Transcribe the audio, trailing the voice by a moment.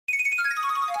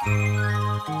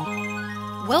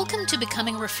Welcome to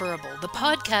Becoming Referable, the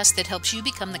podcast that helps you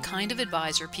become the kind of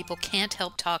advisor people can't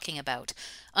help talking about.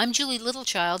 I'm Julie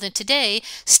Littlechild, and today,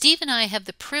 Steve and I have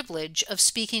the privilege of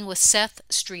speaking with Seth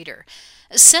Streeter.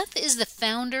 Seth is the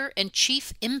founder and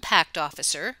chief impact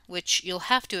officer, which you'll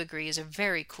have to agree is a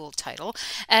very cool title,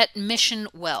 at Mission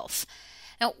Wealth.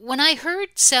 Now, when I heard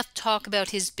Seth talk about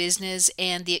his business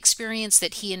and the experience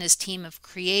that he and his team have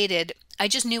created, I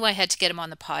just knew I had to get him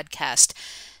on the podcast.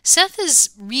 Seth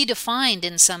has redefined,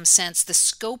 in some sense, the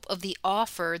scope of the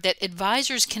offer that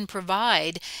advisors can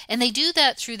provide, and they do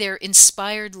that through their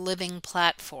Inspired Living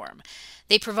platform.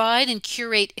 They provide and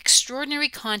curate extraordinary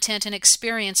content and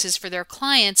experiences for their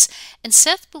clients, and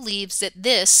Seth believes that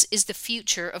this is the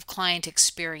future of client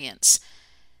experience.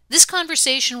 This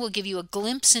conversation will give you a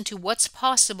glimpse into what's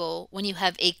possible when you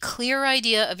have a clear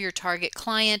idea of your target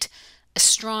client, a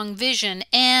strong vision,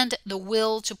 and the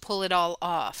will to pull it all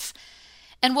off.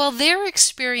 And while their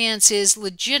experience is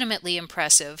legitimately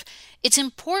impressive, it's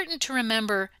important to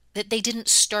remember that they didn't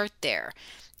start there.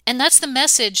 And that's the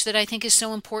message that I think is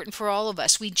so important for all of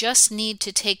us. We just need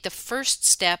to take the first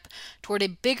step toward a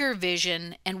bigger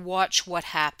vision and watch what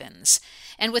happens.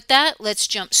 And with that, let's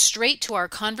jump straight to our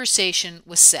conversation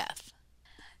with Seth.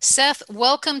 Seth,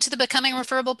 welcome to the Becoming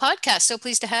Referable podcast. So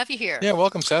pleased to have you here. Yeah,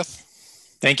 welcome, Seth.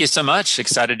 Thank you so much.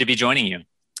 Excited to be joining you.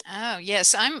 Oh,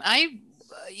 yes.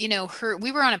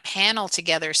 We were on a panel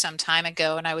together some time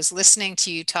ago, and I was listening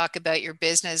to you talk about your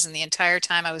business, and the entire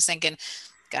time I was thinking,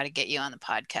 got to get you on the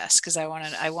podcast because I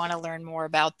want to learn more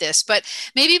about this. But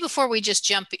maybe before we just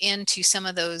jump into some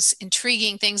of those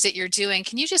intriguing things that you're doing,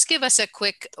 can you just give us a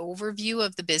quick overview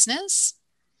of the business?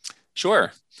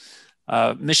 Sure.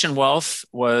 Mission Wealth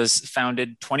was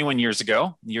founded 21 years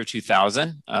ago, year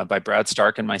 2000, by Brad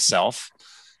Stark and myself.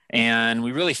 And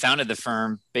we really founded the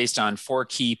firm based on four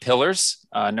key pillars.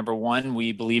 Number one,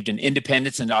 we believed in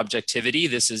independence and objectivity.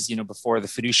 This is, before the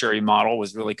fiduciary model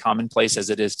was really commonplace as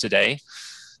it is today.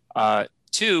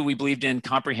 Two, we believed in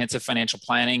comprehensive financial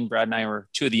planning. Brad and I were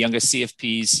two of the youngest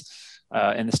CFPs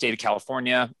in the state of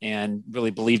California and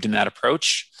really believed in that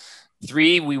approach.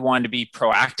 Three, we wanted to be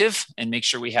proactive and make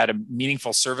sure we had a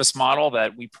meaningful service model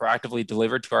that we proactively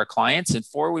delivered to our clients. And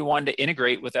four, we wanted to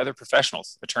integrate with other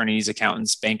professionals, attorneys,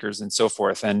 accountants, bankers, and so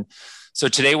forth. And so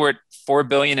today we're at $4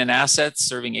 billion in assets,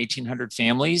 serving 1,800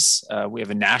 families. We have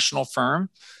a national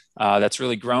firm that's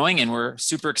really growing, and we're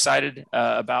super excited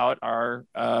about our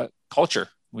culture.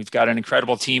 We've got an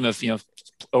incredible team of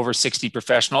over 60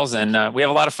 professionals, and we have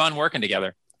a lot of fun working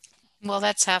together. Well,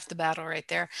 that's half the battle right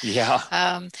there. Yeah.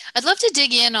 I'd love to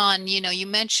dig in on, you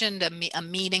mentioned a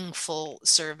meaningful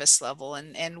service level.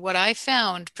 And what I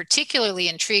found particularly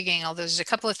intriguing, although there's a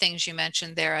couple of things you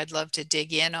mentioned there I'd love to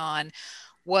dig in on,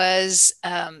 was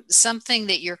something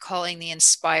that you're calling the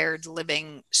Inspired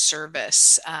Living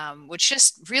service, which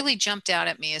just really jumped out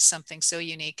at me as something so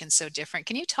unique and so different.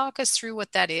 Can you talk us through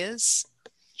what that is?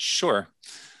 Sure.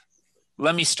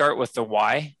 Let me start with the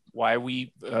why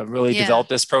we really developed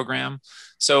this program.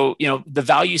 So, the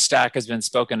value stack has been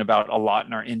spoken about a lot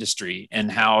in our industry, and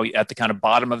how at the kind of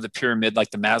bottom of the pyramid,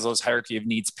 like the Maslow's hierarchy of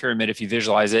needs pyramid, if you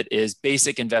visualize it, is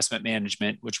basic investment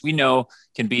management, which we know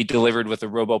can be delivered with a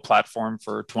robo platform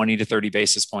for 20 to 30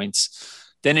 basis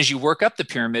points. Then as you work up the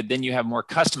pyramid, then you have more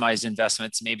customized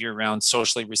investments, maybe around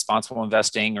socially responsible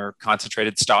investing or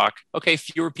concentrated stock. Okay,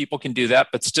 fewer people can do that,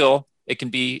 but still it can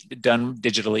be done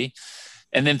digitally.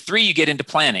 And then three, you get into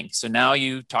planning. So now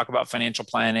you talk about financial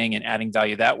planning and adding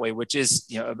value that way, which is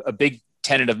a big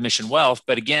tenet of Mission Wealth.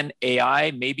 But again,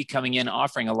 AI may be coming in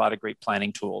offering a lot of great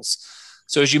planning tools.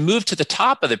 So as you move to the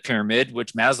top of the pyramid,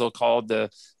 which Maslow called the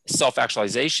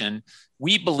self-actualization,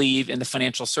 we believe in the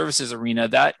financial services arena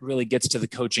that really gets to the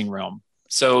coaching realm.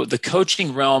 So the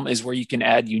coaching realm is where you can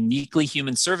add uniquely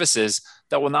human services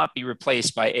that will not be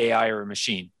replaced by AI or a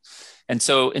machine. And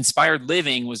so Inspired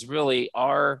Living was really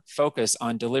our focus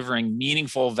on delivering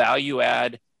meaningful value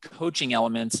add coaching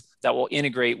elements that will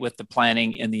integrate with the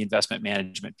planning and the investment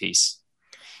management piece.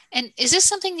 And is this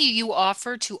something that you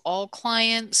offer to all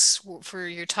clients, for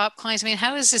your top clients? I mean,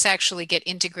 how does this actually get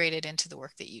integrated into the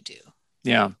work that you do?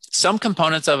 Yeah, some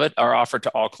components of it are offered to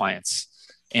all clients,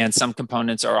 and some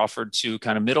components are offered to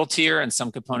kind of middle tier, and some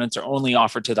components are only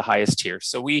offered to the highest tier.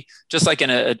 So we, just like in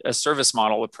a service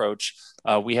model approach,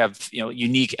 we have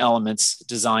unique elements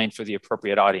designed for the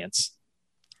appropriate audience.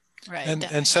 Right.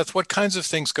 And Seth, what kinds of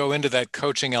things go into that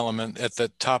coaching element at the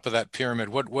top of that pyramid?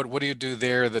 What do you do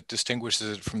there that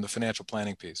distinguishes it from the financial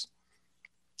planning piece?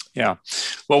 Yeah.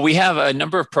 Well, we have a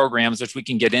number of programs which we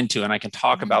can get into, and I can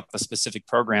talk about the specific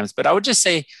programs, but I would just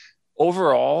say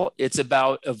overall, it's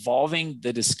about evolving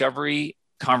the discovery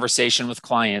conversation with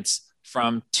clients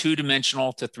from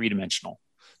 2-dimensional to 3-dimensional.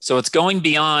 So it's going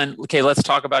beyond, okay, let's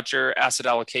talk about your asset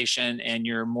allocation and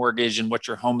your mortgage and what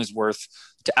your home is worth,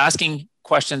 to asking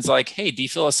questions like, hey, do you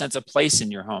feel a sense of place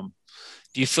in your home?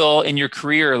 Do you feel in your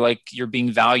career like you're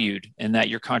being valued and that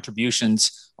your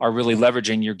contributions are really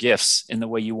leveraging your gifts in the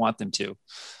way you want them to?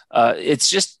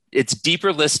 It's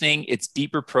deeper listening, it's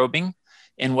deeper probing.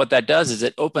 And what that does is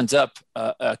it opens up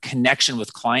a connection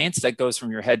with clients that goes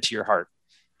from your head to your heart.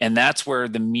 And that's where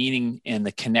the meaning and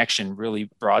the connection really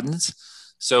broadens.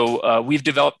 So we've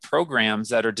developed programs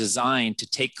that are designed to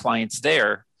take clients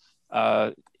there,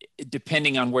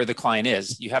 depending on where the client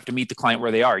is. You have to meet the client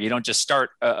where they are. You don't just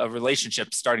start a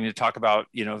relationship starting to talk about,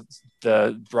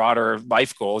 the broader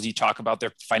life goals. You talk about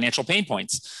their financial pain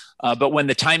points. But when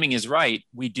the timing is right,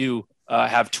 we do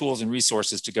have tools and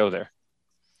resources to go there.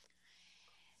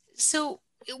 So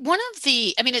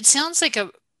it sounds like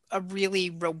a really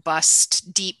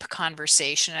robust, deep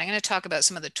conversation. I'm going to talk about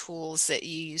some of the tools that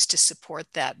you use to support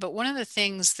that. But one of the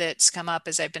things that's come up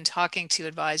as I've been talking to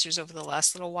advisors over the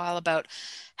last little while about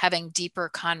having deeper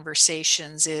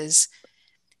conversations is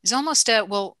almost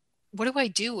well, what do I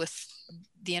do with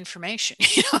the information?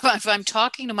 If I'm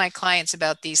talking to my clients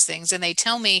about these things and they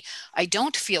tell me I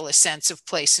don't feel a sense of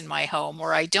place in my home,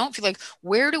 or I don't feel like,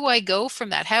 where do I go from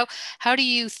that? How do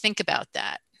you think about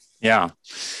that? Yeah.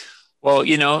 Well,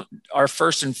 our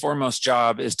first and foremost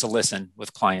job is to listen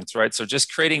with clients, right? So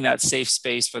just creating that safe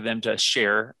space for them to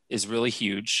share is really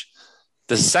huge.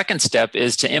 The second step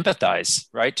is to empathize,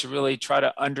 right? To really try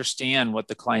to understand what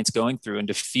the client's going through and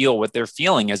to feel what they're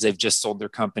feeling as they've just sold their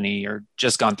company or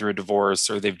just gone through a divorce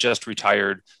or they've just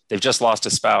retired, they've just lost a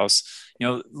spouse.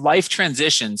 Life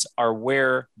transitions are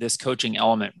where this coaching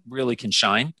element really can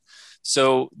shine.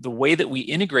 So the way that we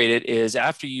integrate it is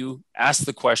after you ask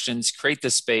the questions, create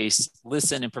the space,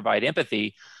 listen, and provide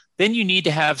empathy, then you need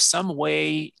to have some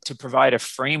way to provide a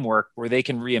framework where they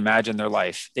can reimagine their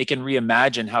life. They can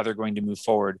reimagine how they're going to move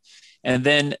forward. And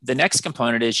then the next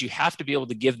component is you have to be able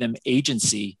to give them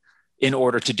agency in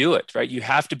order to do it, right? You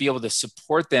have to be able to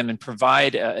support them and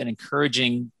provide an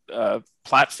encouraging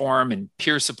platform and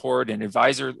peer support and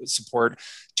advisor support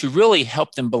to really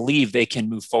help them believe they can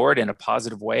move forward in a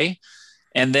positive way.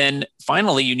 And then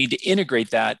finally, you need to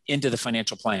integrate that into the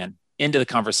financial plan, into the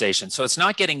conversation. So it's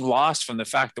not getting lost from the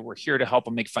fact that we're here to help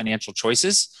them make financial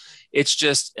choices. It's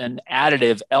just an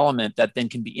additive element that then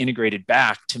can be integrated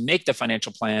back to make the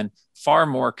financial plan far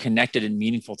more connected and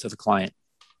meaningful to the client.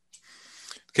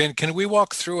 Can we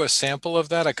walk through a sample of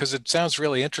that? Because it sounds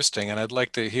really interesting, and I'd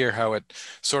like to hear how it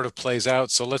sort of plays out.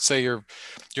 So let's say you're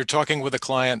talking with a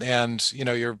client, and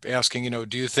you're asking,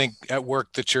 do you think at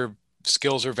work that your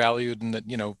skills are valued, and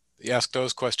that you ask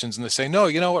those questions, and they say,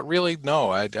 no, what, really,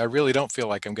 no, I really don't feel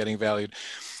like I'm getting valued.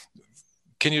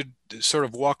 Can you sort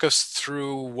of walk us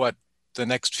through what the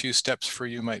next few steps for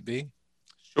you might be?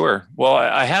 Sure. Well,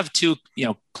 I have two,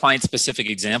 client-specific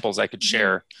examples I could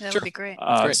share. That would be great.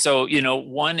 So,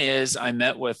 one is I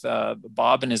met with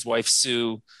Bob and his wife,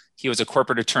 Sue. He was a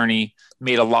corporate attorney,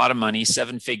 made a lot of money,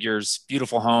 7 figures,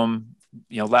 beautiful home,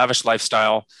 lavish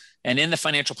lifestyle. And in the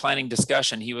financial planning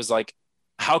discussion, he was like,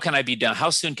 how can I be done? How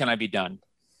soon can I be done?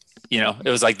 It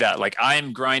was like that. Like,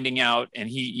 I'm grinding out, and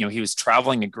he was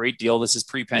traveling a great deal. This is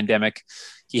pre-pandemic.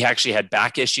 He actually had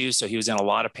back issues, so he was in a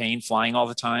lot of pain, flying all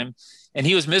the time. And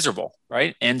he was miserable,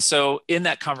 right? And so in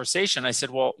that conversation, I said,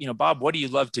 well, Bob, what do you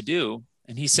love to do?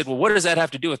 And he said, well, what does that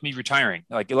have to do with me retiring?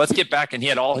 Like, let's get back. And he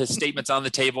had all his statements on the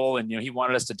table, and he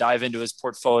wanted us to dive into his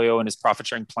portfolio and his profit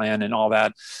sharing plan and all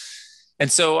that. And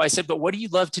so I said, but what do you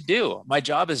love to do? My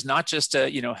job is not just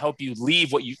to, help you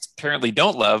leave what you apparently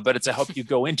don't love, but it's to help you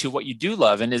go into what you do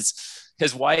love. And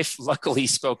his wife luckily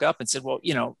spoke up and said, well,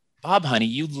 Bob, honey,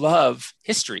 you love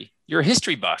history. You're a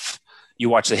history buff. You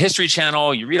watch the History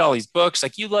Channel, you read all these books,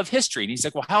 like, you love history. And he's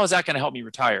like, well, how is that going to help me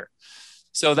retire?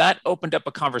 So that opened up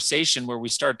a conversation where we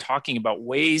started talking about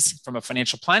ways from a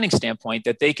financial planning standpoint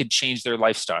that they could change their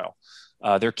lifestyle.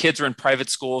 Their kids were in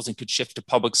private schools and could shift to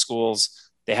public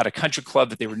schools. They had a country club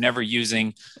that they were never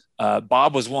using.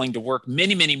 Bob was willing to work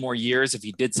many, many more years if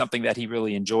he did something that he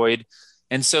really enjoyed.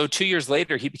 And so 2 years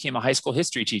later, he became a high school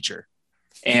history teacher.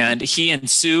 And he and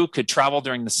Sue could travel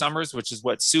during the summers, which is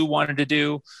what Sue wanted to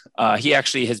do.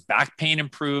 His back pain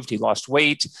improved. He lost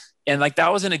weight. And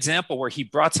that was an example where he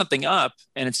brought something up.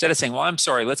 And instead of saying, well, I'm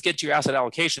sorry, let's get to your asset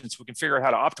allocation so we can figure out how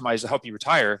to optimize to help you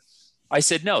retire, I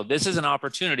said, no, this is an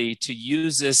opportunity to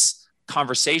use this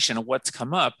conversation of what's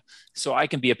come up so I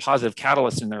can be a positive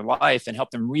catalyst in their life and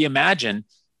help them reimagine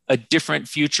a different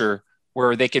future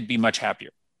where they could be much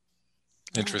happier.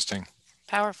 Interesting.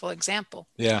 Powerful example.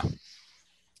 Yeah.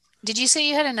 Did you say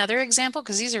you had another example?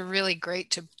 Because these are really great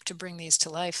to bring these to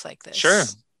life like Sure.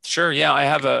 this. Sure. Yeah. I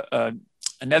have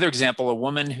another example, a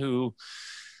woman who,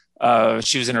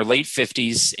 she was in her late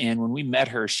 50s. And when we met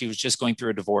her, she was just going through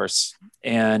a divorce,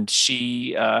 and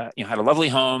she, had a lovely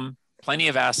home, plenty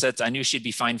of assets. I knew she'd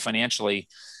be fine financially,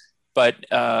 but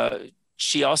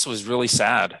she also was really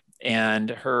sad. And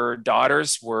her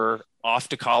daughters were off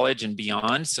to college and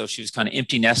beyond. So she was kind of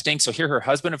empty nesting. So here, her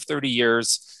husband of 30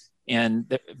 years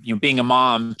and, being a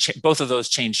mom, both of those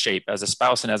changed shape as a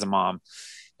spouse and as a mom.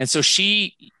 And so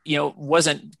she,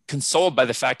 wasn't consoled by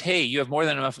the fact, hey, you have more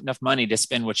than enough money to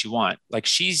spend what you want. Like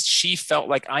she felt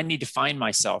like, I need to find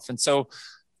myself. And so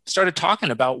started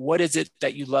talking about, what is it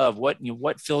that you love?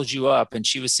 What fills you up? And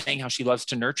she was saying how she loves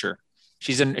to nurture.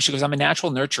 She goes, I'm a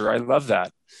natural nurturer. I love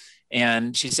that.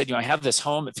 And she said, I have this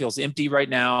home. It feels empty right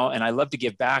now, and I love to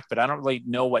give back, but I don't really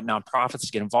know what nonprofits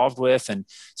to get involved with. And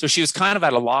so she was kind of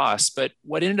at a loss. But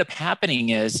what ended up happening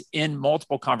is, in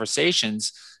multiple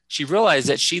conversations, she realized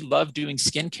that she loved doing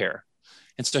skincare.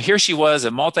 And so here she was,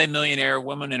 a multimillionaire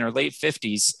woman in her late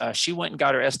 50s. She went and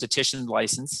got her esthetician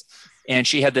license. And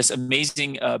she had this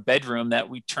amazing bedroom that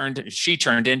she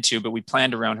turned into, but we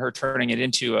planned around her turning it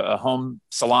into a home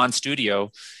salon studio.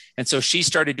 And so she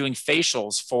started doing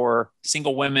facials for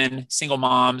single women, single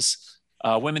moms,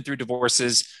 women through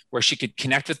divorces, where she could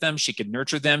connect with them. She could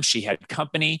nurture them. She had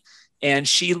company, and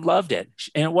she loved it.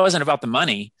 And it wasn't about the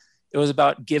money. It was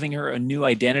about giving her a new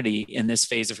identity in this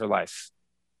phase of her life.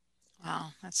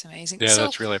 Wow, that's amazing. Yeah,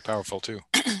 that's really powerful too.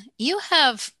 You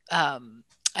have,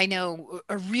 I know,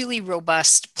 a really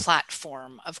robust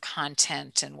platform of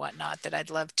content and whatnot that I'd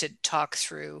love to talk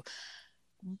through.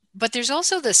 But there's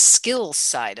also the skills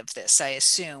side of this, I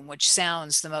assume, which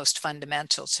sounds the most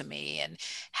fundamental to me. And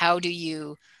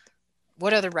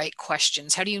what are the right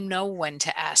questions? How do you know when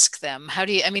to ask them?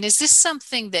 Is this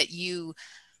something that you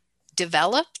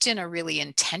developed in a really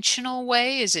intentional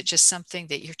way? Is it just something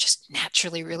that you're just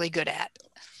naturally really good at?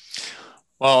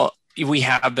 Well, we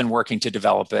have been working to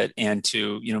develop it and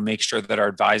to make sure that our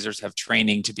advisors have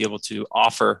training to be able to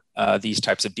offer these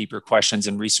types of deeper questions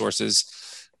and resources.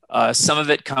 Some of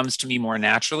it comes to me more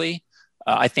naturally.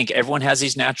 I think everyone has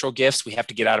these natural gifts. We have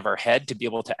to get out of our head to be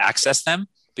able to access them,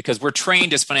 because we're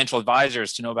trained as financial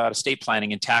advisors to know about estate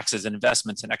planning and taxes and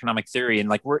investments and economic theory. And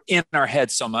we're in our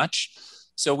head so much.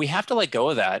 So we have to let go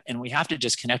of that, and we have to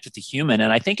just connect with the human.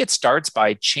 And I think it starts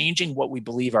by changing what we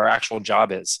believe our actual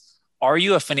job is. Are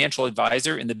you a financial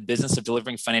advisor in the business of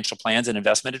delivering financial plans and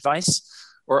investment advice?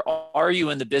 Or are you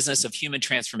in the business of human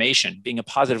transformation, being a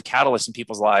positive catalyst in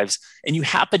people's lives, and you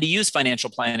happen to use financial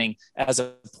planning as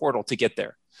a portal to get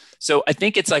there? So I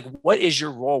think it's what is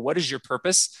your role? What is your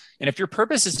purpose? And if your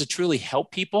purpose is to truly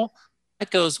help people, that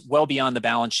goes well beyond the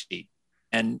balance sheet.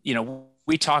 And,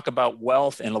 we talk about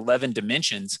wealth in 11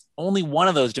 dimensions. Only one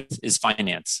of those is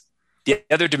finance. The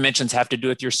other dimensions have to do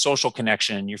with your social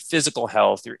connection, your physical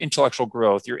health, your intellectual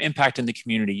growth, your impact in the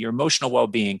community, your emotional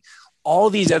well-being. All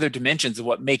these other dimensions are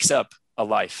what makes up a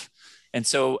life. And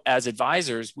so as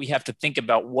advisors, we have to think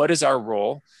about what is our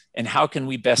role and how can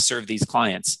we best serve these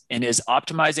clients? And is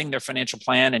optimizing their financial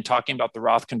plan and talking about the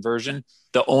Roth conversion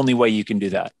the only way you can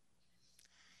do that?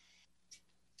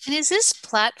 And is this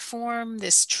platform,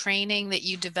 this training that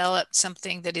you developed,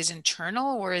 something that is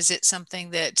internal, or is it something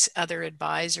that other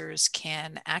advisors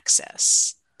can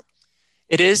access?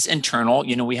 It is internal.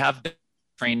 We have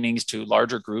trainings to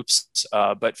larger groups,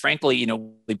 but frankly,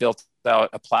 we built out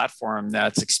a platform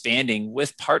that's expanding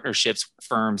with partnerships with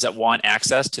firms that want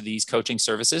access to these coaching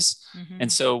services. Mm-hmm.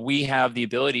 And so we have the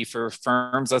ability for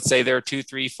firms, let's say they're a 2,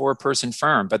 3, 4 person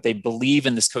firm, but they believe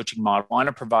in this coaching model, want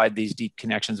to provide these deep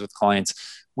connections with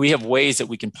clients. We have ways that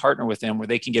we can partner with them where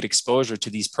they can get exposure to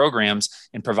these programs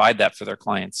and provide that for their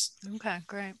clients. Okay,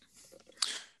 great.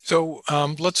 So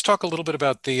let's talk a little bit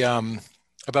about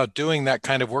about doing that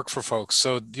kind of work for folks.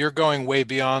 So you're going way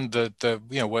beyond the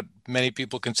what many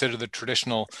people consider the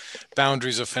traditional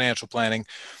boundaries of financial planning.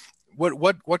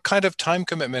 What kind of time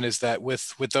commitment is that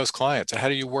with those clients? How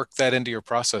do you work that into your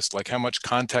process? How much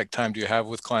contact time do you have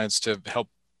with clients to help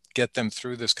get them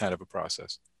through this kind of a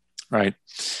process? Right.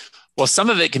 Well, some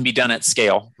of it can be done at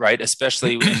scale, right?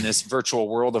 Especially in this virtual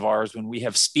world of ours, when we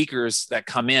have speakers that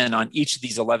come in on each of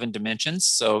these 11 dimensions.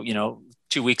 So,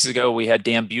 2 weeks ago, we had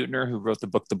Dan Buettner, who wrote the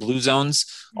book, The Blue Zones,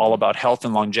 all about health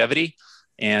and longevity.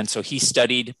 And so he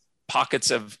studied pockets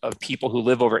of people who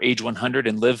live over age 100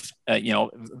 and live,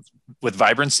 with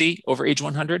vibrancy over age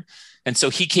 100. And so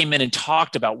he came in and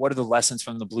talked about what are the lessons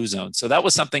from the Blue Zone. So that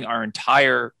was something our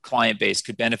entire client base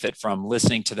could benefit from,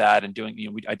 listening to that and doing,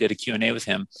 I did a Q&A with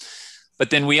him. But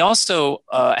then we also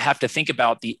have to think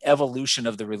about the evolution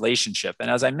of the relationship. And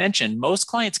as I mentioned, most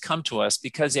clients come to us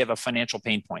because they have a financial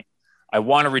pain point. I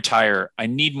want to retire. I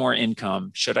need more income.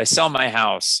 Should I sell my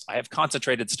house? I have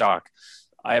concentrated stock.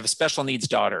 I have a special needs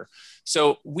daughter.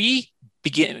 So we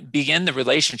begin the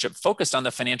relationship focused on the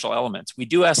financial elements. We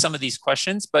do ask some of these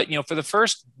questions, but for the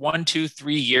first 1, 2,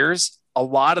 3 years, a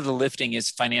lot of the lifting is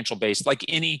financial based, like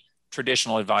any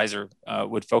traditional advisor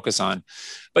would focus on.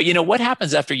 But what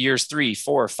happens after years 3,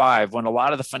 4, 5, when a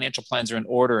lot of the financial plans are in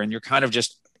order and you're kind of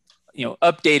just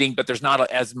updating, but there's not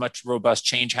as much robust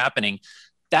change happening?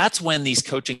 That's when these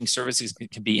coaching services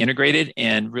can be integrated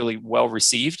and really well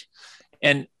received.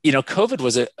 And, COVID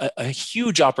was a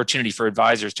huge opportunity for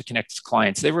advisors to connect with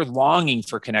clients. They were longing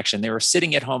for connection. They were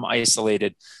sitting at home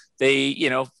isolated. They,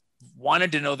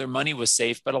 wanted to know their money was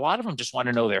safe, but a lot of them just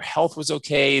wanted to know their health was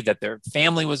okay, that their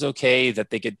family was okay, that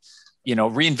they could,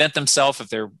 reinvent themselves if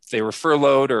they were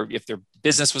furloughed or if their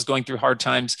business was going through hard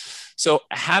times. So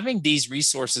having these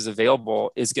resources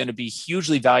available is going to be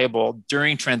hugely valuable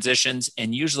during transitions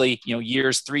and usually,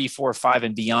 years 3, 4, 5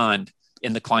 and beyond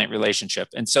in the client relationship.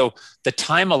 And so the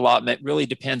time allotment really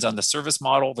depends on the service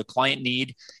model, the client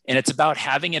need, and it's about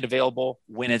having it available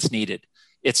when it's needed.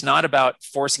 It's not about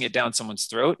forcing it down someone's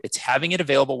throat. It's having it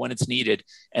available when it's needed,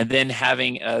 and then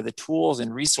having the tools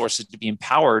and resources to be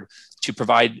empowered to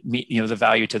provide the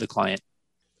value to the client.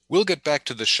 We'll get back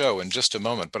to the show in just a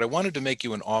moment, but I wanted to make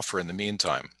you an offer in the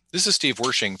meantime. This is Steve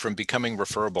Wershing from Becoming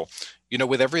Referable.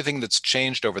 With everything that's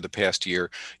changed over the past year,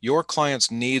 your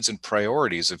clients' needs and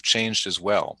priorities have changed as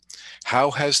well. How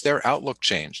has their outlook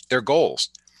changed, their goals?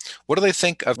 What do they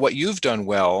think of what you've done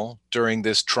well during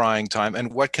this trying time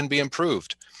and what can be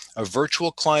improved? A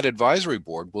virtual client advisory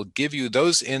board will give you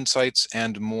those insights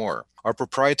and more. Our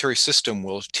proprietary system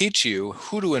will teach you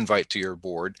who to invite to your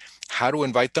board, how to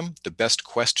invite them, the best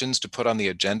questions to put on the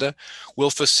agenda. We'll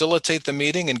facilitate the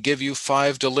meeting and give you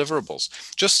 5 deliverables.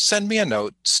 Just send me a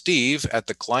note,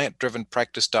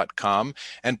 steve@theclientdrivenpractice.com,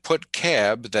 and put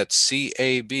CAB, that's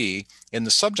C-A-B, in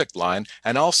the subject line,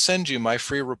 and I'll send you my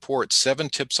free report, 7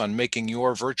 tips on making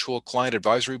your virtual client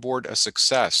advisory board a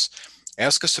success.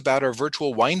 Ask us about our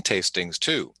virtual wine tastings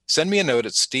too. Send me a note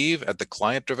at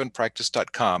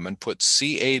steve@theclientdrivenpractice.com and put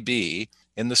CAB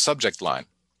in the subject line.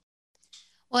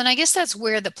 Well, and I guess that's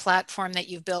where the platform that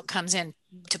you've built comes in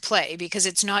to play, because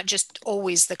it's not just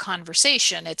always the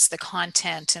conversation, it's the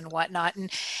content and whatnot.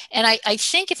 And I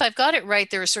think if I've got it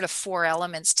right, there are sort of 4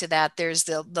 elements to that. There's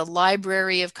the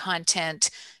library of content,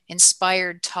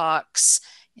 inspired talks,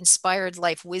 Inspired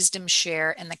Life Wisdom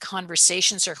Share, and the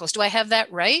conversation circles. Do I have that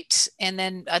right? And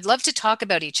then I'd love to talk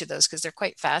about each of those because they're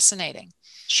quite fascinating.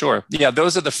 Sure. Yeah,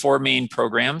 those are the 4 main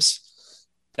programs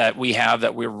that we have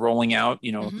that we're rolling out,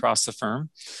 across the firm.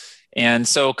 And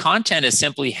so content is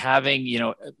simply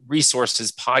having,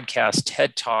 resources, podcasts,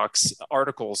 TED Talks,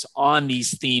 articles on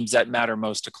these themes that matter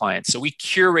most to clients. So we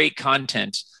curate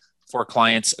content for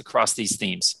clients across these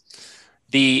themes.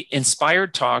 The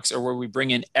inspired talks are where we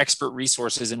bring in expert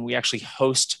resources and we actually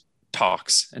host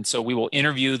talks. And so we will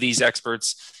interview these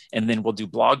experts and then we'll do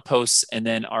blog posts, and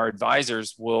then our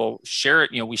advisors will share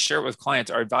it. We share it with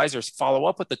clients. Our advisors follow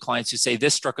up with the clients who say,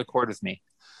 this struck a chord with me.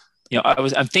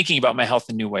 I'm thinking about my health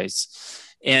in new ways.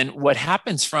 And what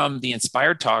happens from the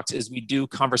inspired talks is we do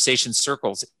conversation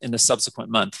circles in the subsequent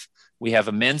month. We have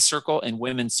a men's circle and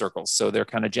women's circles. So they're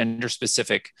kind of gender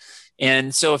specific.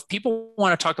 And so if people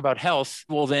want to talk about health,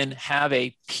 we'll then have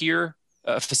a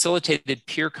facilitated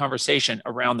peer conversation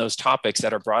around those topics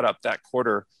that are brought up that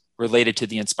quarter related to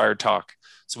the inspired talk.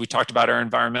 So we talked about our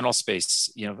environmental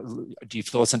space. Do you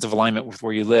feel a sense of alignment with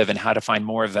where you live and how to find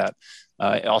more of that?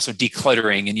 Also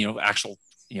decluttering and, actual,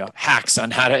 hacks on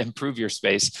how to improve your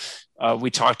space. We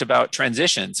talked about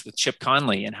transitions with Chip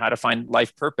Conley and how to find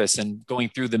life purpose and going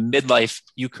through the midlife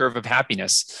U-curve of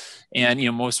happiness. And,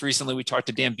 most recently we talked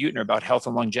to Dan Buettner about health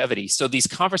and longevity. So these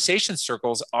conversation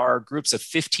circles are groups of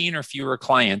 15 or fewer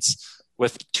clients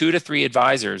with 2 to 3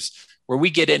 advisors where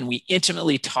we get in and we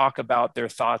intimately talk about their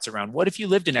thoughts around, what if you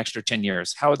lived an extra 10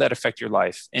 years? How would that affect your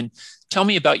life? And tell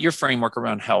me about your framework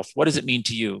around health. What does it mean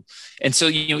to you? And so,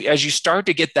 as you start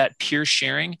to get that peer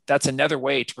sharing, that's another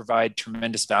way to provide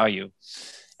tremendous value.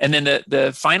 And then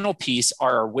the final piece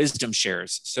are our wisdom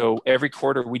shares. So every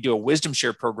quarter we do a wisdom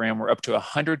share program where up to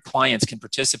 100 clients can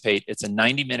participate. It's a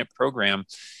 90-minute program.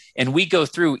 And we go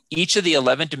through each of the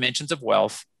 11 dimensions of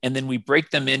wealth, and then we break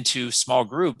them into small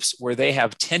groups where they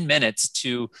have 10 minutes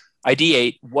to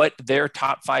ideate what their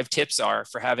top 5 tips are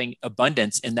for having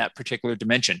abundance in that particular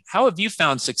dimension. How have you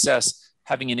found success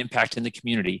having an impact in the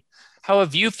community? How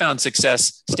have you found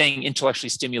success staying intellectually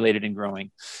stimulated and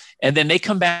growing? And then they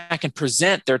come back and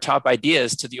present their top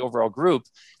ideas to the overall group.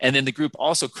 And then the group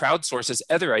also crowdsources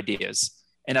other ideas.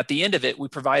 And at the end of it, we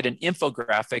provide an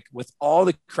infographic with all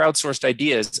the crowdsourced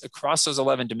ideas across those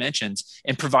 11 dimensions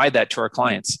and provide that to our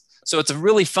clients. So it's a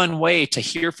really fun way to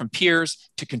hear from peers,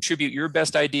 to contribute your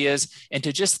best ideas, and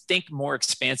to just think more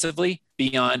expansively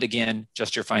beyond, again,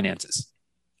 just your finances.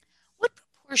 What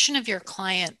proportion of your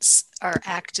clients are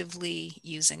actively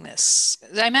using this?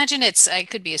 I imagine I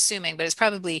could be assuming, but it's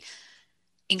probably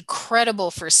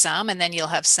incredible for some, and then you'll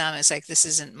have some, it's like, this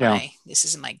isn't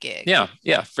my gig.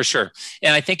 Yeah, for sure.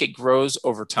 And I think it grows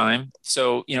over time.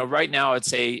 So, right now I'd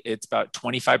say it's about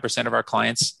 25% of our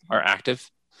clients are active.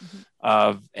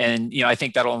 Mm-hmm. And I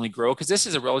think that'll only grow because this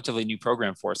is a relatively new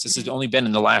program for us. This has only been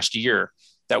in the last year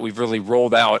that we've really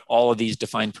rolled out all of these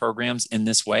defined programs in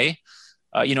this way.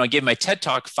 I gave my TED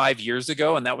Talk 5 years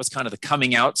ago, and that was kind of the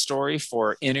coming out story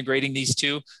for integrating these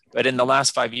two. But in the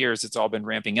last 5 years, it's all been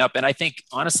ramping up. And I think,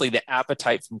 honestly, the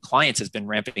appetite from clients has been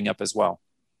ramping up as well.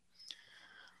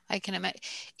 I can imagine.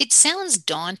 It sounds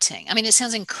daunting. I mean, it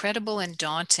sounds incredible and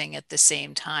daunting at the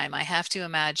same time. I have to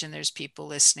imagine there's people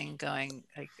listening going,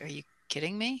 like, are you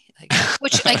kidding me? Like,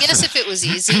 which I guess if it was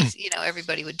easy,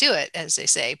 everybody would do it, as they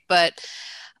say. But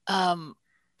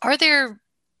are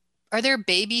there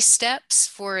baby steps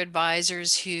for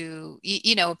advisors who,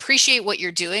 appreciate what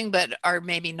you're doing, but are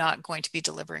maybe not going to be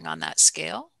delivering on that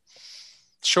scale?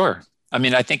 Sure. I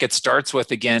mean, I think it starts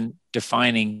with, again,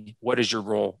 defining what is your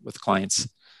role with clients.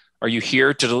 Are you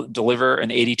here to deliver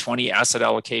an 80-20 asset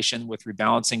allocation with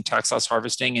rebalancing, tax loss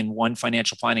harvesting, and one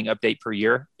financial planning update per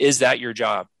year? Is that your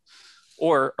job?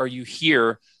 Or are you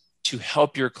here to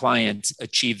help your clients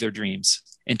achieve their dreams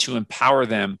and to empower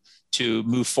them to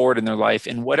move forward in their life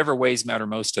in whatever ways matter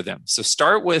most to them? So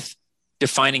start with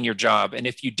defining your job. And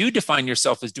if you do define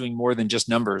yourself as doing more than just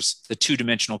numbers, the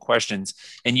two-dimensional questions,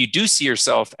 and you do see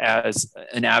yourself as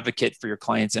an advocate for your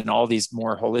clients in all these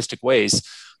more holistic ways,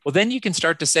 well, then you can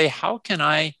start to say, how can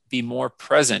I be more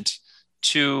present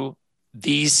to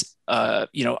these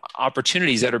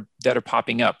opportunities that are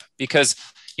popping up? Because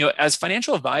as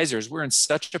financial advisors, we're in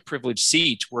such a privileged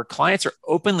seat where clients are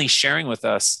openly sharing with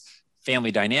us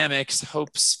family dynamics,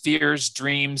 hopes, fears,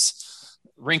 dreams,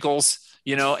 wrinkles,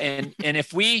 and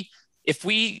if we,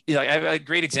 I have a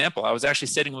great example. I was actually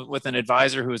sitting with an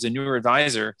advisor who was a newer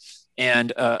advisor,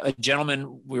 and a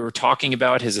gentleman, we were talking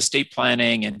about his estate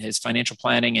planning and his financial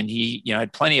planning, and he,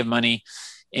 had plenty of money.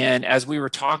 And as we were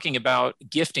talking about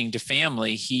gifting to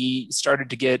family, he started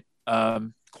to get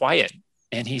quiet,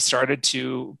 and he started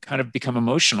to kind of become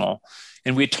emotional.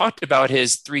 And we had talked about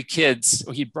his 3 kids.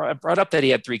 He brought up that he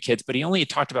had 3 kids, but he only had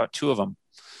talked about 2 of them.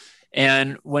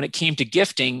 And when it came to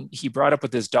gifting, he brought up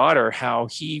with his daughter how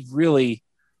he really,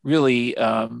 really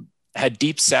had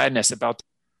deep sadness about the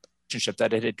relationship,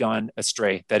 that it had gone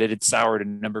astray, that it had soured a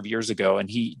number of years ago. And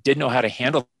he didn't know how to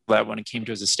handle that when it came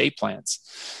to his estate plans.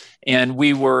 And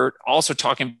we were also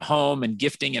talking home and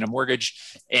gifting and a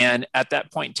mortgage. And at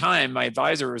that point in time, my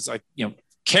advisor was like,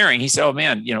 caring. He said, "Oh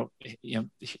man,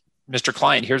 Mr.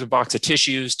 Client, here's a box of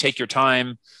tissues, take your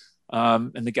time."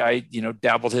 And the guy,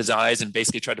 dabbled his eyes and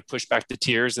basically tried to push back the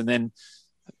tears. And then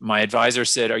my advisor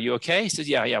said, "Are you okay?" He said,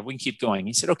 yeah, we can keep going.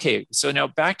 He said, "Okay, so now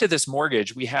back to this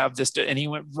mortgage. We have this," and he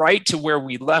went right to where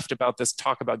we left about this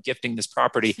talk about gifting this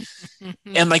property.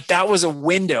 And like, that was a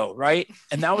window, right?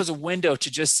 And that was a window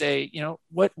to just say,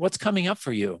 what's coming up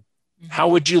for you? How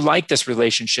would you like this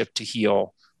relationship to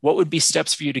heal? What would be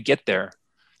steps for you to get there?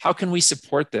 How can we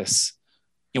support this?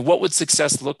 What would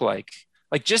success look like?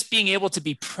 Like, just being able to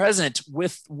be present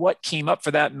with what came up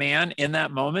for that man in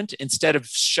that moment instead of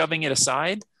shoving it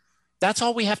aside. That's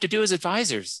all we have to do as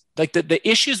advisors. Like, the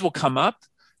issues will come up.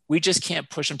 We just can't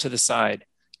push them to the side.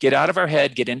 Get out of our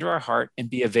head, get into our heart, and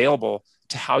be available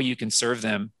to how you can serve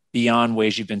them beyond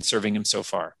ways you've been serving them so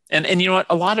far. And you know what?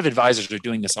 A lot of advisors are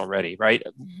doing this already, right?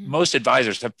 Mm-hmm. Most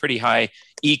advisors have pretty high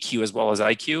EQ as well as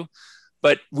IQ.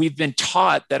 But we've been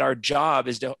taught that our job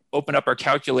is to open up our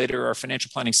calculator or our financial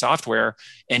planning software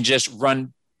and just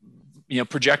run,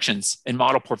 projections and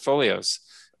model portfolios.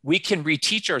 We can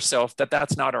reteach ourselves that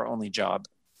that's not our only job.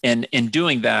 And in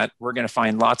doing that, we're going to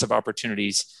find lots of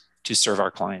opportunities to serve our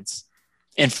clients.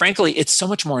 And frankly, it's so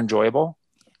much more enjoyable.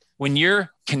 When you're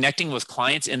connecting with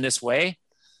clients in this way,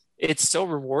 it's so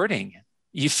rewarding.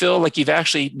 You feel like you've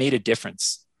actually made a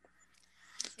difference.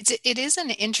 It is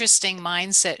an interesting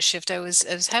mindset shift. I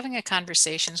was having a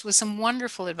conversations with some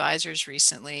wonderful advisors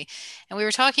recently, and we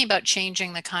were talking about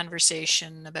changing the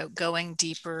conversation, about going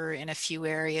deeper in a few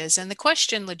areas. And the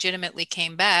question legitimately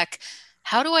came back,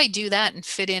 how do I do that and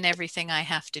fit in everything I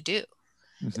have to do?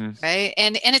 right?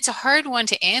 And it's a hard one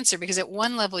to answer, because at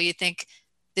one level you think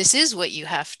this is what you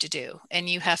have to do and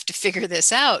you have to figure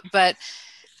this out. But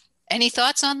any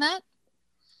thoughts on that?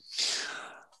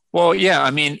 Well, yeah,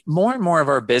 I mean, more and more of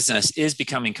our business is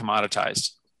becoming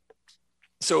commoditized.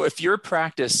 So if your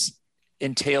practice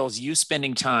entails you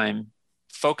spending time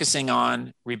focusing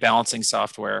on rebalancing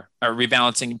software or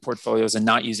rebalancing portfolios and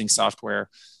not using software,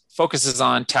 focuses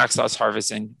on tax loss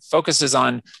harvesting, focuses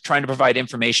on trying to provide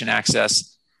information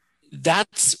access,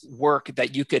 that's work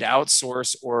that you could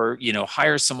outsource or,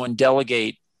 hire someone,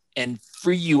 delegate, and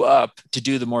free you up to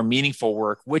do the more meaningful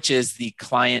work, which is the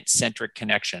client-centric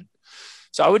connection.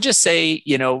 So I would just say,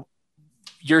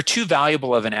 you're too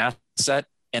valuable of an asset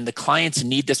and the clients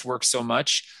need this work so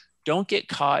much. Don't get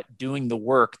caught doing the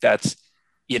work that's,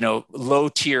 low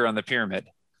tier on the pyramid.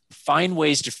 Find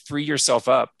ways to free yourself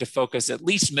up to focus at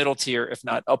least middle tier, if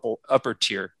not upper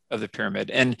tier of the pyramid.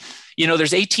 And,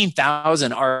 there's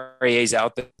 18,000 RIAs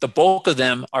out there. The bulk of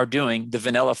them are doing the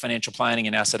vanilla financial planning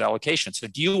and asset allocation. So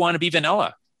do you want to be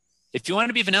vanilla? If you want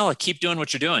to be vanilla, keep doing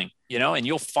what you're doing, and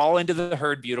you'll fall into the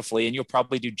herd beautifully and you'll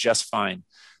probably do just fine.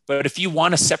 But if you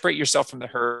want to separate yourself from the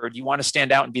herd, you want to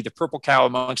stand out and be the purple cow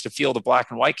amongst a field of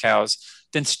black and white cows,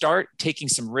 then start taking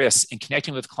some risks and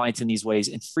connecting with clients in these ways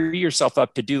and free yourself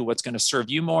up to do what's going to serve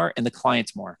you more and the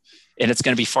clients more. And it's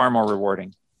going to be far more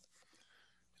rewarding.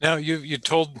 Now, you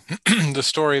told the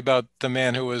story about the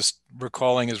man who was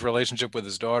recalling his relationship with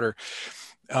his daughter.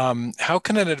 How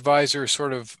can an advisor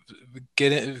sort of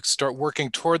start working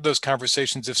toward those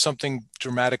conversations if something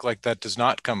dramatic like that does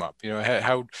not come up?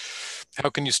 How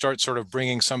can you start sort of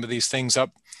bringing some of these things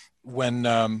up when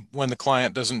the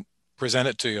client doesn't present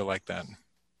it to you like that?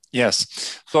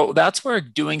 Yes. So that's where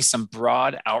doing some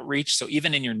broad outreach. So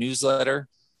even in your newsletter,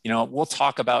 we'll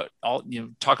talk about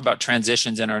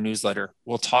transitions in our newsletter.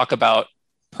 We'll talk about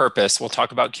purpose. We'll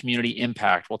talk about community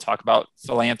impact. We'll talk about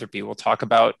philanthropy. We'll talk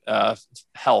about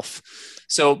health.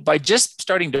 So by just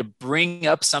starting to bring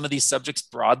up some of these subjects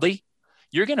broadly,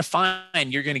 you're going to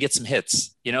find you're going to get some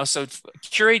hits, so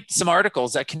curate some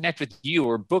articles that connect with you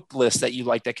or book lists that you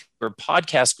like, or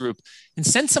podcast group, and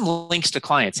send some links to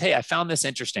clients. Hey, I found this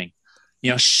interesting.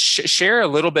 Share a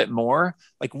little bit more.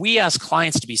 Like, we ask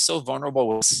clients to be so vulnerable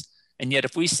with us, and yet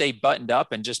if we say buttoned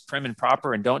up and just prim and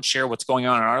proper and don't share what's going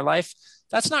on in our life,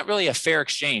 that's not really a fair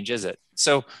exchange, is it?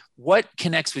 So what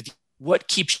connects with you? What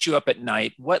keeps you up at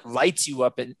night? What lights you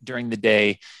up during the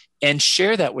day? And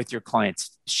share that with your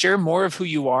clients. Share more of who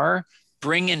you are,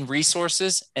 bring in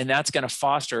resources, and that's going to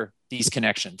foster these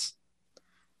connections.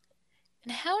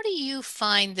 And how do you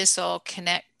find this all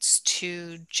connects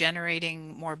to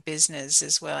generating more business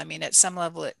as well? I mean, at some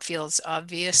level, it feels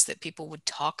obvious that people would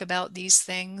talk about these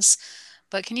things,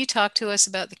 but can you talk to us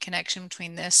about the connection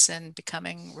between this and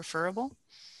becoming referable?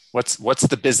 What's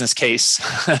the business case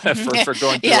for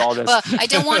going through all this? Well, I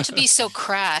don't want to be so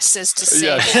crass as to say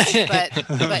that,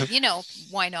 but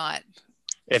why not?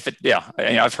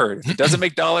 I've heard if it doesn't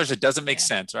make dollars, it doesn't make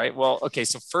sense, right? Well, okay.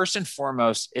 So first and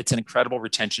foremost, it's an incredible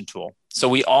retention tool. So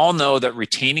we all know that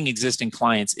retaining existing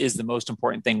clients is the most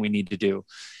important thing we need to do.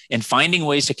 And finding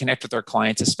ways to connect with our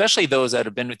clients, especially those that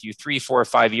have been with you 3, 4, or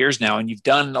 5 years now, and you've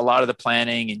done a lot of the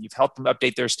planning and you've helped them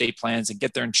update their estate plans and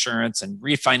get their insurance and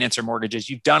refinance their mortgages.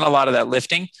 You've done a lot of that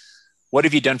lifting. What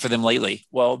have you done for them lately?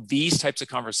 Well, these types of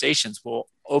conversations will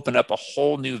open up a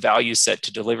whole new value set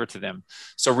to deliver to them.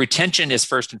 So retention is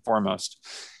first and foremost.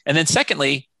 And then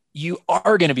secondly, you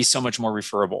are going to be so much more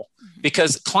referable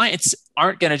because clients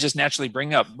aren't going to just naturally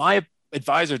bring up, my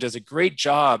advisor does a great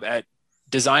job at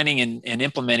designing and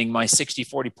implementing my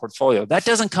 60-40 portfolio. That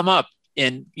doesn't come up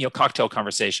in cocktail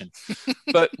conversation.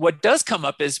 But what does come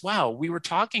up is, wow, we were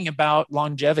talking about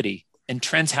longevity and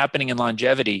trends happening in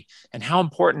longevity and how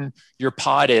important your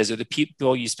pod is or the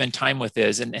people you spend time with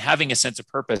is and having a sense of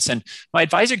purpose. And my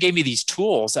advisor gave me these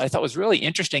tools that I thought was really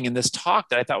interesting in this talk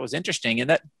that I thought was interesting.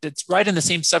 And that's right in the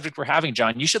same subject we're having,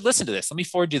 John. You should listen to this. Let me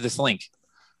forward you this link.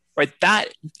 Right. That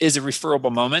is a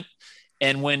referable moment.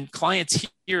 And when clients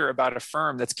hear about a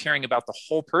firm that's caring about the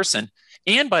whole person,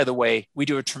 and by the way, we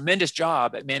do a tremendous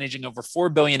job at managing over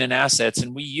 $4 billion in assets,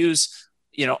 and we use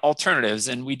alternatives,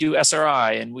 and we do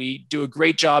SRI, and we do a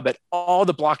great job at all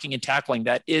the blocking and tackling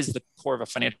that is the core of a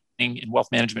financial and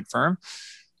wealth management firm.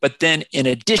 But then in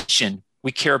addition,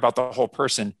 we care about the whole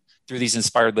person through these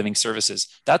inspired living services.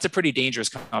 That's a pretty dangerous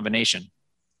combination.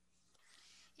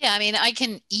 Yeah, I mean, I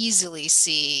can easily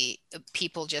see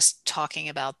people just talking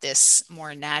about this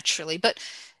more naturally. But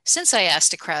since I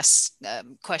asked a crass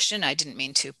question, I didn't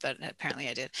mean to, but apparently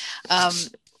I did.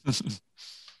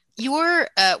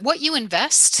 What you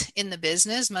invest in the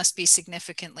business must be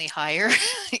significantly higher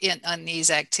on these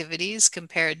activities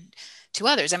compared to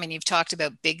others. I mean, you've talked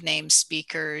about big name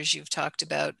speakers, you've talked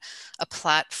about a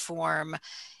platform.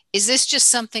 Is this just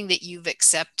something that you've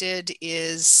accepted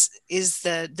is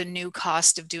the new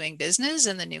cost of doing business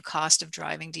and the new cost of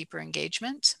driving deeper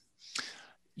engagement?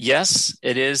 Yes,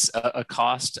 it is a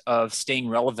cost of staying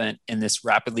relevant in this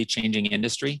rapidly changing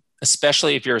industry,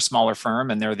 especially if you're a smaller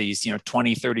firm and there are these,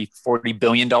 20, 30, $40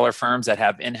 billion firms that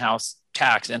have in-house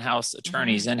tax, in-house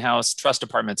attorneys, in-house trust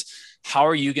departments. How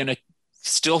are you going to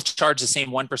still charge the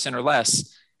same 1% or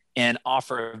less and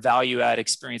offer a value-add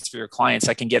experience for your clients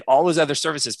that can get all those other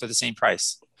services for the same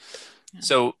price? Yeah.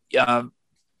 So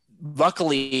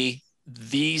luckily,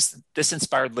 this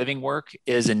inspired living work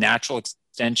is a natural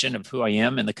extension of who I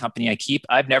am and the company I keep.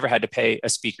 I've never had to pay a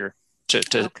speaker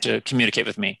to communicate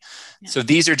with me. Yeah. So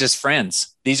these are just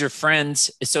friends. These are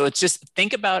friends. So it's just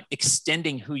think about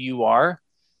extending who you are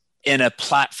in a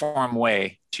platform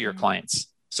way to your clients.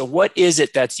 So what is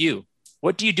it that's you?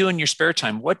 What do you do in your spare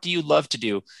time? What do you love to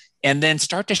do? And then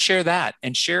start to share that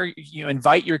and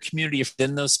invite your community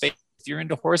within those spaces. If you're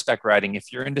into horseback riding,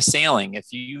 if you're into sailing,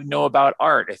 if you know about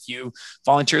art, if you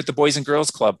volunteer at the Boys and Girls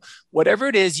Club, whatever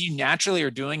it is you naturally are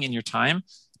doing in your time,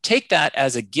 take that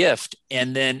as a gift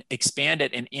and then expand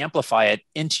it and amplify it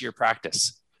into your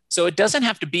practice. So it doesn't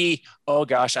have to be, oh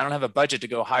gosh, I don't have a budget to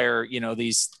go hire,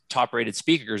 these top-rated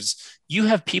speakers. You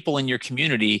have people in your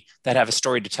community that have a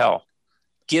story to tell.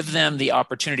 Give them the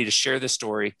opportunity to share the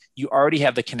story. You already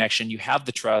have the connection. You have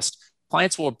the trust.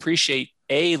 Clients will appreciate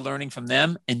A, learning from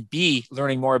them, and B,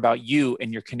 learning more about you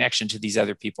and your connection to these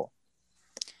other people.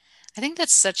 I think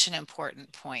that's such an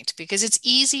important point because it's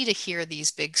easy to hear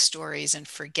these big stories and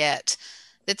forget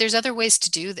that there's other ways to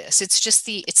do this. It's just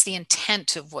the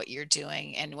intent of what you're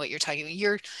doing and what you're talking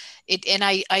about.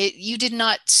 You did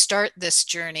not start this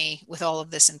journey with all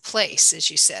of this in place, as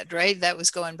you said, right? That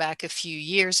was going back a few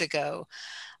years ago.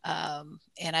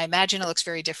 And I imagine it looks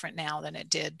very different now than it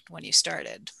did when you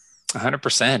started.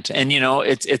 100%. And,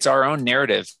 it's our own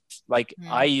narrative. Like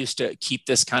I used to keep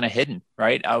this kind of hidden,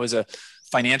 right? I was a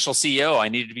financial CEO. I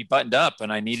needed to be buttoned up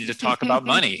and I needed to talk about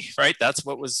money, right? That's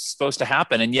what was supposed to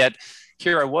happen. And yet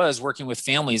here I was working with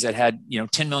families that had,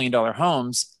 $10 million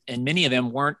homes, and many of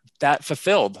them weren't that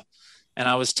fulfilled. And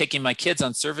I was taking my kids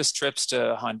on service trips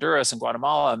to Honduras and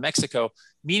Guatemala and Mexico,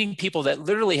 meeting people that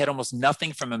literally had almost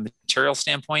nothing from a material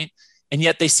standpoint. And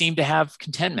yet they seemed to have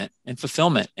contentment and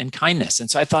fulfillment and kindness. And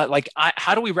so I thought,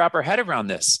 how do we wrap our head around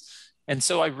this? And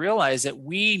so I realized that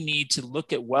we need to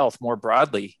look at wealth more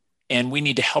broadly, and we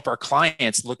need to help our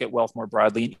clients look at wealth more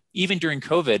broadly. And even during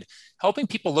COVID, helping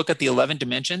people look at the 11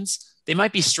 dimensions. They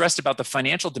might be stressed about the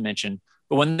financial dimension,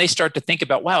 but when they start to think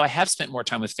about, wow, I have spent more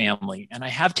time with family and I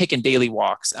have taken daily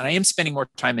walks and I am spending more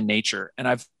time in nature and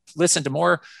I've listened to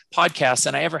more podcasts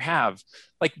than I ever have.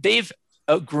 They've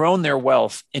grown their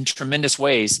wealth in tremendous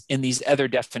ways in these other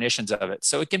definitions of it.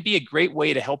 So it can be a great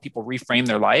way to help people reframe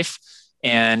their life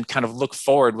and kind of look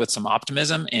forward with some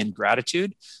optimism and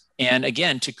gratitude. And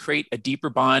again, to create a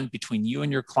deeper bond between you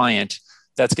and your client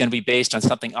that's going to be based on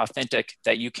something authentic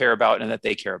that you care about and that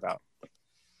they care about.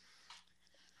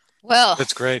 Well,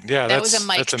 that's great. Yeah, that was a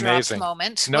mic drop amazing.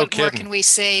 Moment. No kidding. What more can we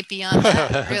say beyond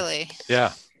that, really?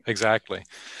 Yeah, exactly.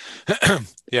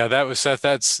 Yeah,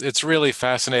 it's really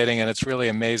fascinating, and it's really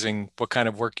amazing what kind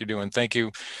of work you're doing. Thank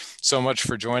you so much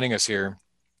for joining us here.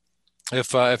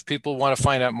 If people want to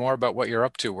find out more about what you're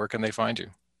up to, where can they find you?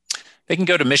 They can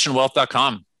go to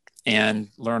missionwealth.com and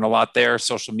learn a lot there,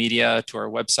 social media, to our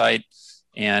website,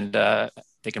 and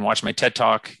they can watch my TED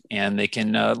Talk, and they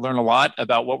can learn a lot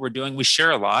about what we're doing. We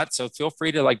share a lot, so feel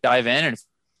free to dive in, and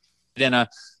in a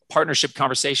partnership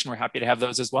conversation, we're happy to have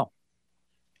those as well.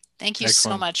 Thank you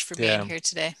so much for being here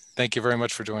today. Thank you very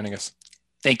much for joining us.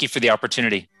 Thank you for the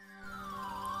opportunity.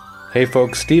 Hey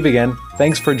folks, Steve again.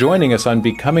 Thanks for joining us on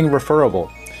Becoming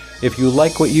Referable. If you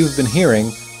like what you've been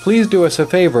hearing, please do us a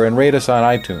favor and rate us on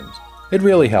iTunes. It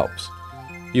really helps.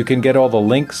 You can get all the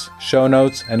links, show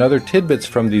notes, and other tidbits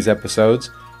from these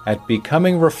episodes at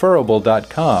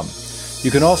becomingreferable.com.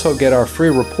 You can also get our free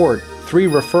report, 3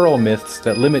 Referral Myths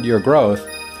That Limit Your Growth,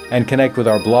 and connect with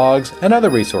our blogs and other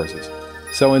resources.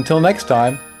 So until next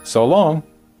time, so long.